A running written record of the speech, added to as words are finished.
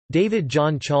David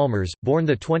John Chalmers, born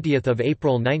 20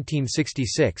 April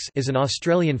 1966, is an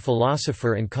Australian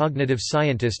philosopher and cognitive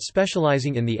scientist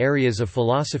specialising in the areas of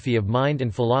philosophy of mind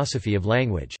and philosophy of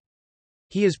language.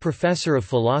 He is Professor of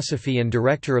Philosophy and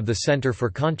Director of the Centre for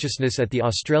Consciousness at the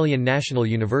Australian National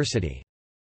University.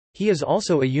 He is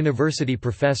also a university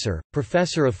professor,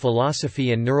 Professor of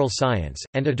Philosophy and Neural Science,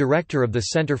 and a Director of the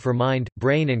Centre for Mind,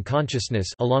 Brain and Consciousness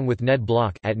along with Ned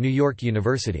Block at New York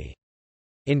University.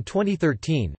 In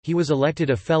 2013, he was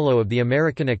elected a Fellow of the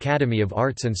American Academy of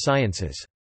Arts and Sciences.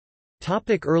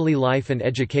 Early life and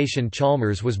education.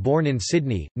 Chalmers was born in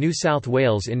Sydney, New South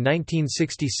Wales in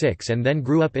 1966 and then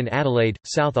grew up in Adelaide,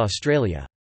 South Australia.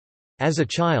 As a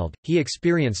child, he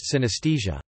experienced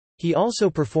synesthesia. He also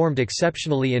performed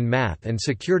exceptionally in math and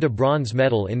secured a bronze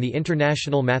medal in the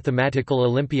International Mathematical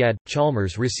Olympiad.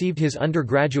 Chalmers received his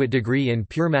undergraduate degree in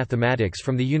pure mathematics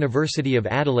from the University of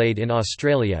Adelaide in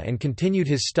Australia and continued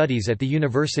his studies at the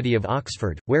University of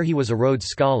Oxford, where he was a Rhodes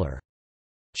Scholar.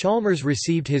 Chalmers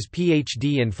received his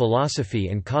Ph.D. in philosophy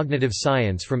and cognitive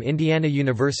science from Indiana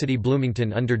University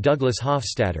Bloomington under Douglas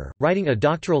Hofstadter, writing a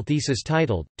doctoral thesis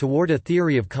titled, Toward a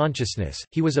Theory of Consciousness.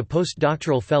 He was a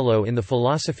postdoctoral fellow in the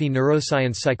Philosophy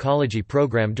Neuroscience Psychology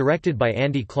program directed by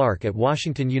Andy Clark at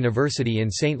Washington University in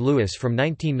St. Louis from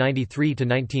 1993 to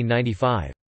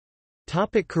 1995.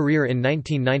 Career. In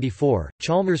 1994,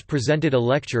 Chalmers presented a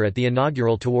lecture at the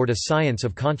inaugural Toward a Science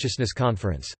of Consciousness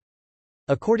conference.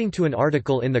 According to an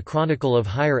article in the Chronicle of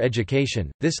Higher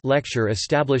Education, this lecture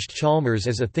established Chalmers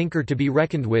as a thinker to be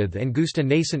reckoned with and goosed a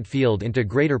nascent field into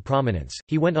greater prominence.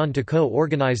 He went on to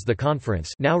co-organize the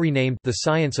conference, now renamed The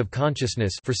Science of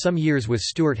Consciousness, for some years with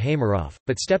Stuart Hameroff,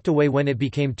 but stepped away when it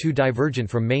became too divergent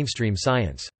from mainstream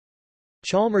science.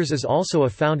 Chalmers is also a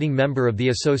founding member of the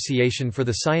Association for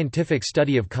the Scientific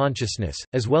Study of Consciousness,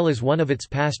 as well as one of its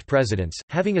past presidents.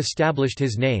 Having established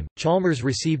his name, Chalmers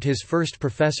received his first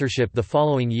professorship the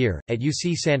following year, at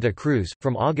UC Santa Cruz,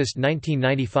 from August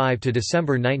 1995 to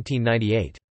December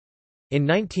 1998. In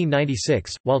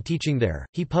 1996, while teaching there,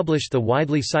 he published the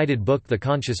widely cited book The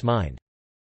Conscious Mind.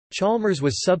 Chalmers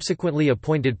was subsequently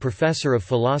appointed Professor of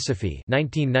Philosophy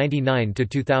 1999 to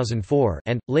 2004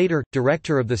 and later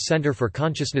Director of the Center for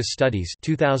Consciousness Studies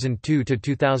 2002 to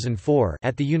 2004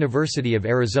 at the University of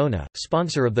Arizona,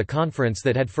 sponsor of the conference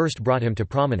that had first brought him to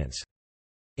prominence.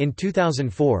 In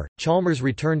 2004, Chalmers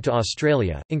returned to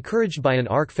Australia, encouraged by an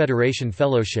ARC Federation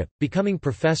Fellowship, becoming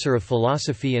Professor of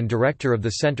Philosophy and Director of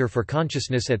the Centre for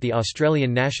Consciousness at the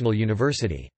Australian National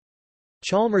University.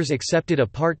 Chalmers accepted a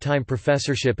part-time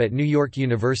professorship at New York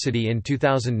University in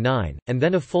 2009, and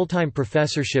then a full-time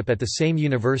professorship at the same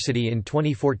university in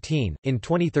 2014. In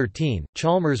 2013,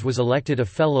 Chalmers was elected a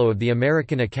Fellow of the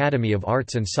American Academy of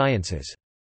Arts and Sciences.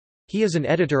 He is an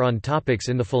editor on topics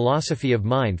in the philosophy of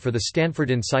mind for the Stanford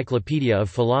Encyclopedia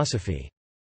of Philosophy.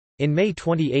 In May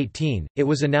 2018, it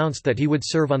was announced that he would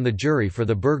serve on the jury for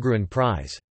the Berggruen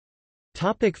Prize.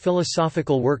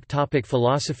 Philosophical work.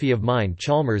 Philosophy of mind.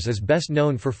 Chalmers is best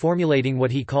known for formulating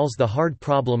what he calls the hard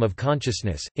problem of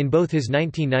consciousness, in both his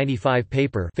 1995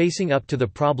 paper Facing Up to the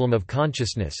Problem of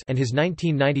Consciousness and his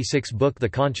 1996 book The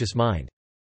Conscious Mind.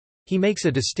 He makes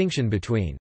a distinction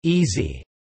between easy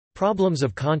problems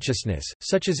of consciousness,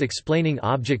 such as explaining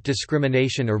object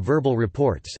discrimination or verbal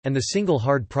reports, and the single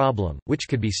hard problem, which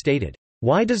could be stated,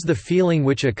 why does the feeling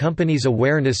which accompanies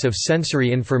awareness of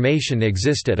sensory information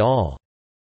exist at all?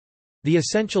 The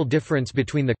essential difference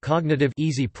between the cognitive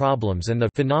easy problems and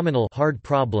the phenomenal hard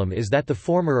problem is that the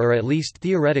former are at least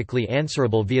theoretically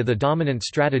answerable via the dominant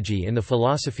strategy in the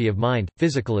philosophy of mind,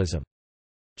 physicalism.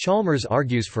 Chalmers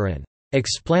argues for an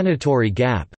explanatory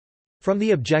gap from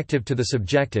the objective to the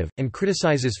subjective, and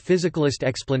criticizes physicalist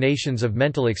explanations of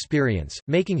mental experience,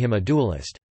 making him a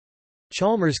dualist.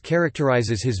 Chalmers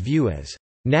characterizes his view as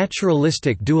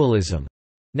naturalistic dualism.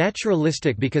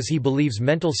 Naturalistic because he believes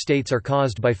mental states are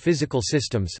caused by physical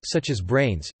systems such as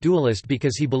brains, dualist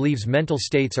because he believes mental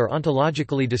states are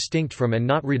ontologically distinct from and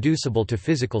not reducible to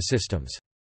physical systems.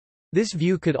 This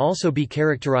view could also be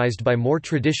characterized by more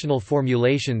traditional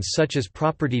formulations such as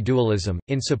property dualism.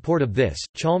 In support of this,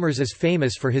 Chalmers is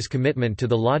famous for his commitment to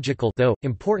the logical, though,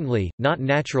 importantly, not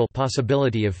natural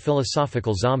possibility of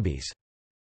philosophical zombies.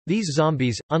 These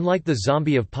zombies, unlike the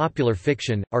zombie of popular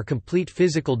fiction, are complete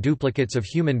physical duplicates of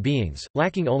human beings,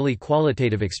 lacking only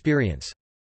qualitative experience.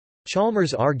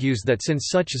 Chalmers argues that since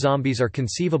such zombies are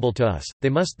conceivable to us, they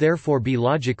must therefore be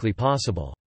logically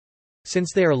possible.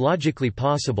 Since they are logically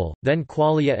possible, then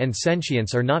qualia and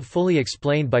sentience are not fully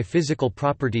explained by physical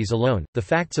properties alone, the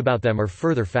facts about them are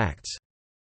further facts.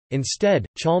 Instead,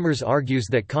 Chalmers argues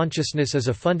that consciousness is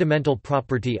a fundamental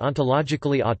property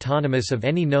ontologically autonomous of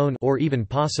any known or even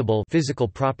possible physical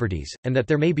properties, and that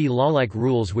there may be law-like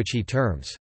rules which he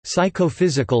terms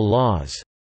psychophysical laws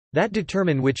that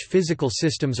determine which physical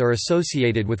systems are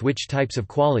associated with which types of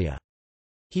qualia.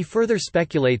 He further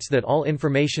speculates that all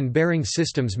information-bearing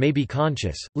systems may be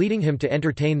conscious, leading him to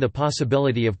entertain the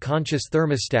possibility of conscious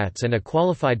thermostats and a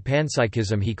qualified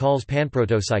panpsychism he calls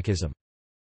panprotopsychism.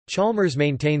 Chalmers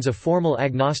maintains a formal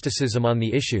agnosticism on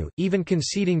the issue, even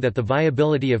conceding that the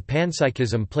viability of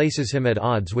panpsychism places him at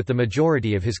odds with the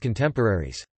majority of his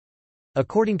contemporaries.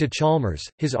 According to Chalmers,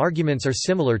 his arguments are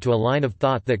similar to a line of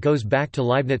thought that goes back to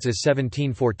Leibniz's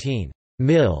 1714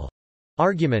 mill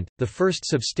argument. The first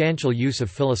substantial use of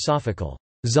philosophical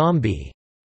zombie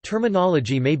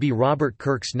terminology may be Robert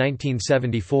Kirk's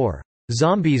 1974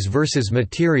 Zombies versus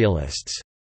Materialists.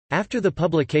 After the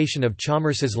publication of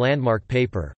Chalmers's landmark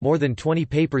paper, more than 20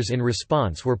 papers in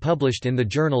response were published in the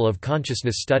Journal of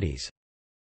Consciousness Studies.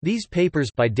 These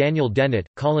papers by Daniel Dennett,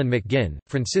 Colin McGinn,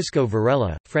 Francisco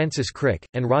Varela, Francis Crick,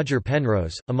 and Roger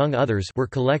Penrose, among others, were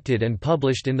collected and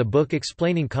published in the book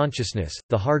Explaining Consciousness,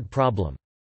 The Hard Problem.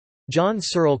 John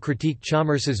Searle critiqued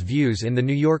Chalmers's views in the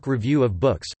New York Review of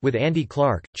Books. With Andy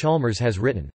Clark, Chalmers has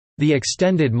written, The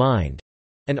Extended Mind,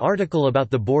 an article about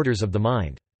the borders of the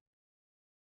mind.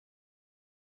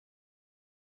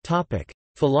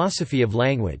 Philosophy of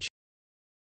language.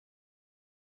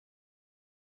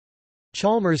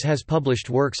 Chalmers has published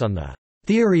works on the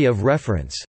theory of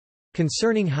reference,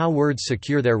 concerning how words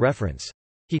secure their reference.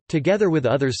 He, together with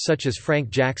others such as Frank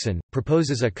Jackson,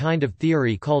 proposes a kind of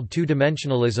theory called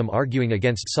two-dimensionalism, arguing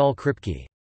against Saul Kripke.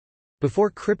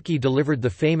 Before Kripke delivered the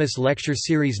famous lecture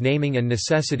series Naming and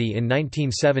Necessity in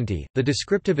 1970, the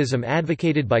descriptivism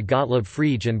advocated by Gottlob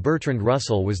Frege and Bertrand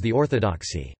Russell was the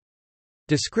orthodoxy.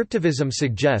 Descriptivism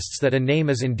suggests that a name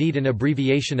is indeed an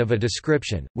abbreviation of a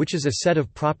description, which is a set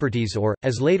of properties or,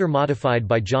 as later modified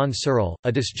by John Searle,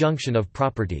 a disjunction of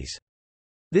properties.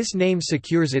 This name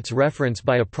secures its reference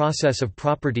by a process of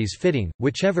properties fitting,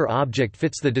 whichever object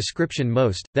fits the description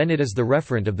most, then it is the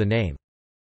referent of the name.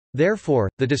 Therefore,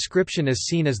 the description is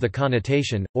seen as the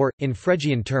connotation, or, in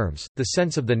Fregean terms, the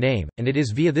sense of the name, and it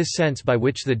is via this sense by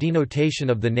which the denotation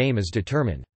of the name is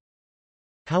determined.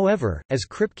 However, as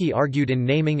Kripke argued in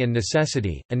Naming and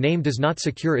Necessity, a name does not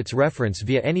secure its reference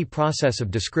via any process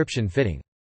of description fitting.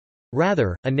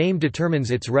 Rather, a name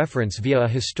determines its reference via a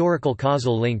historical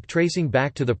causal link tracing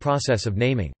back to the process of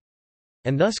naming.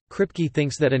 And thus, Kripke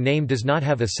thinks that a name does not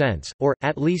have a sense, or,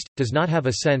 at least, does not have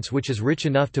a sense which is rich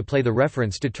enough to play the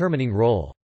reference-determining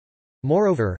role.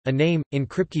 Moreover, a name, in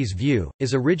Kripke's view,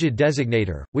 is a rigid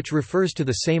designator, which refers to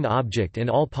the same object in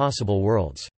all possible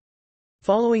worlds.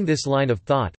 Following this line of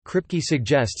thought, Kripke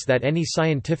suggests that any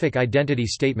scientific identity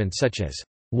statement such as,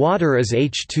 "water is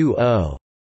H2O",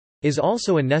 is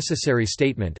also a necessary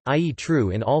statement, i.e. true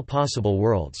in all possible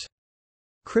worlds.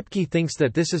 Kripke thinks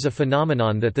that this is a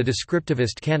phenomenon that the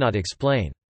descriptivist cannot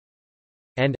explain.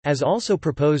 And, as also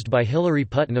proposed by Hilary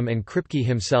Putnam and Kripke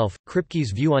himself,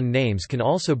 Kripke's view on names can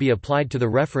also be applied to the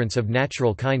reference of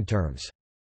natural kind terms.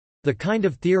 The kind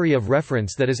of theory of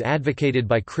reference that is advocated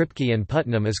by Kripke and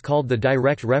Putnam is called the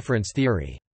direct reference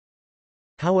theory.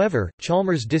 However,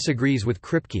 Chalmers disagrees with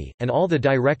Kripke, and all the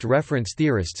direct reference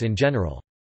theorists in general.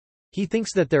 He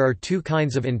thinks that there are two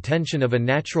kinds of intension of a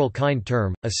natural kind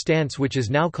term, a stance which is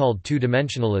now called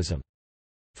two-dimensionalism.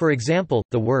 For example,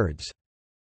 the words,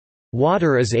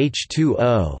 "water is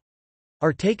H2O",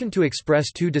 are taken to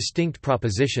express two distinct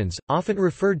propositions, often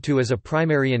referred to as a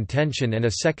primary intension and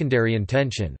a secondary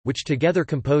intention, which together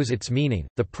compose its meaning.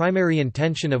 The primary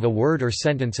intension of a word or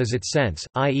sentence is its sense,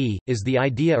 i.e., is the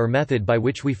idea or method by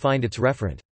which we find its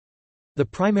referent. The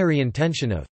primary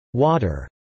intention of water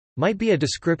might be a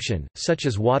description, such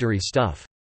as watery stuff.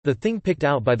 The thing picked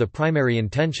out by the primary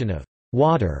intention of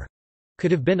water could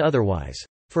have been otherwise.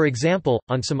 For example,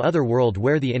 on some other world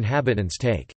where the inhabitants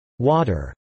take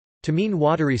water to mean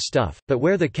watery stuff, but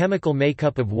where the chemical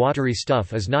makeup of watery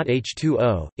stuff is not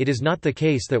H2O, it is not the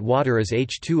case that water is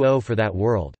H2O for that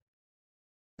world.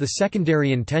 The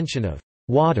secondary intention of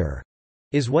water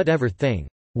is whatever thing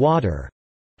water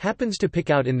happens to pick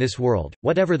out in this world,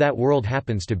 whatever that world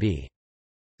happens to be.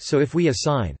 So if we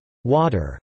assign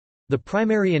water the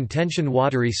primary intention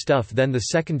watery stuff, then the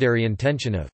secondary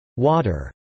intention of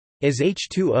water is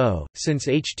H2O, since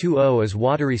H2O is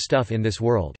watery stuff in this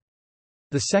world.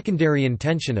 The secondary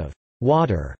intention of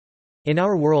water in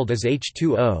our world is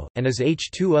H2O, and is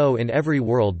H2O in every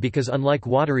world because unlike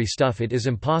watery stuff it is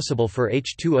impossible for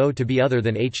H2O to be other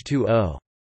than H2O.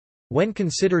 When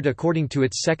considered according to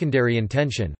its secondary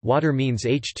intention, water means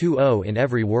H2O in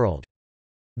every world.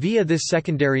 Via this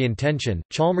secondary intention,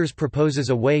 Chalmers proposes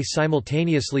a way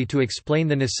simultaneously to explain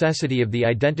the necessity of the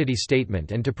identity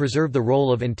statement and to preserve the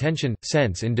role of intention,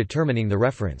 sense in determining the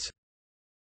reference.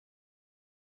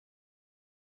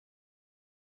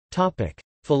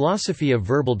 Philosophy of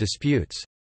verbal disputes.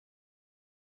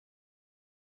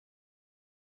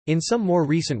 In some more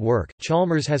recent work,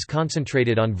 Chalmers has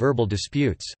concentrated on verbal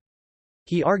disputes.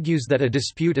 He argues that a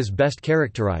dispute is best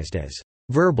characterized as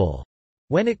verbal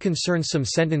when it concerns some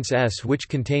sentence S which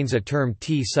contains a term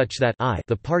T such that I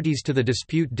the parties to the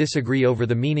dispute disagree over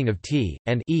the meaning of T,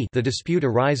 and E the dispute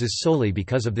arises solely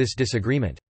because of this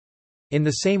disagreement. In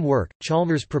the same work,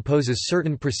 Chalmers proposes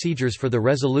certain procedures for the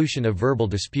resolution of verbal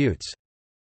disputes.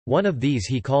 One of these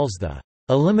he calls the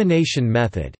elimination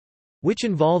method, which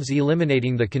involves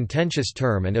eliminating the contentious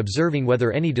term and observing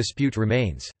whether any dispute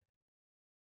remains.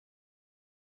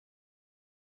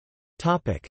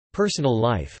 Personal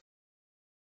life.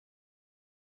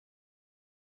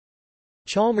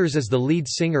 Chalmers is the lead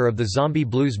singer of the Zombie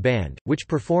Blues Band, which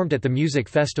performed at the music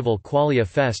festival Qualia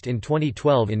Fest in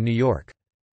 2012 in New York.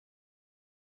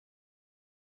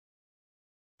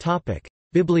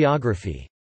 Bibliography.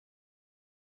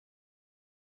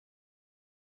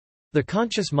 The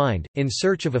Conscious Mind, In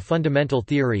Search of a Fundamental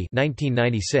Theory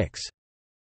 1996.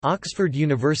 Oxford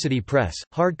University Press,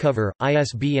 hardcover,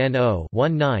 ISBN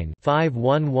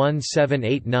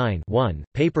 0-19-511789-1,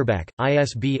 paperback,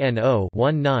 ISBN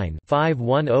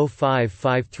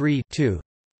 0-19-510553-2.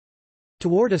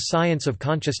 Toward a Science of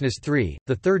Consciousness 3,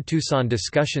 The Third Tucson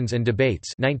Discussions and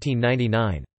Debates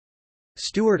 1999.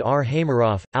 Stuart R.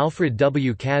 Hameroff, Alfred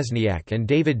W. Kazniak and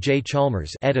David J.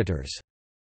 Chalmers editors.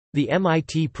 The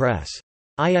MIT Press.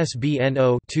 ISBN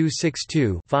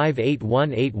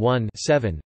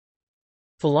 0-262-58181-7.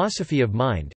 Philosophy of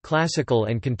Mind, Classical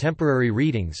and Contemporary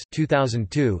Readings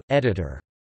 2002, editor.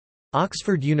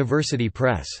 Oxford University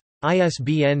Press.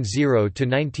 ISBN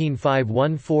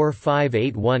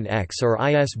 0-19514581-X or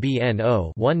ISBN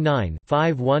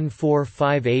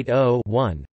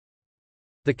 0-19-514580-1.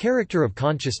 The Character of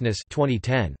Consciousness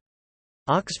 2010.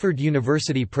 Oxford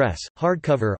University Press,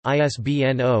 hardcover,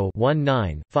 ISBN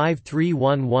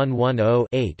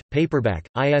 0-19-531110-8, paperback,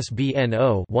 ISBN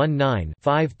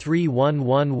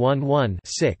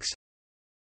 0-19-531111-6.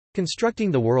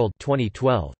 Constructing the World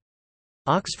 2012.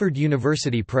 Oxford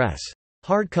University Press.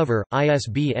 Hardcover,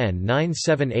 ISBN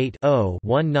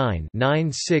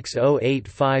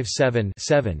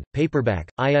 978-0-19-960857-7, paperback,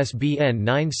 ISBN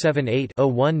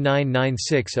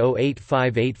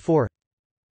 978-0-1996085884.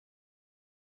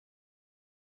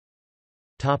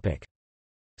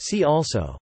 See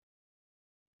also: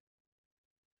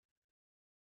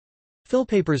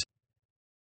 Philpapers.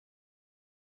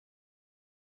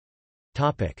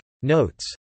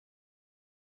 Notes.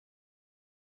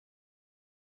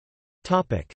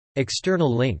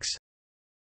 External links.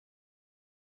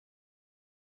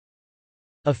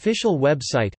 Official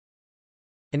website.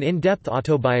 An in-depth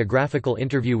autobiographical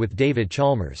interview with David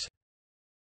Chalmers.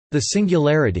 The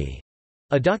Singularity,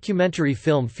 a documentary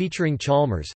film featuring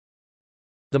Chalmers.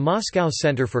 The Moscow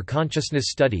Center for Consciousness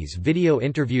Studies video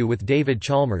interview with David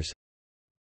Chalmers.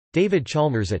 David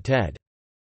Chalmers at TED.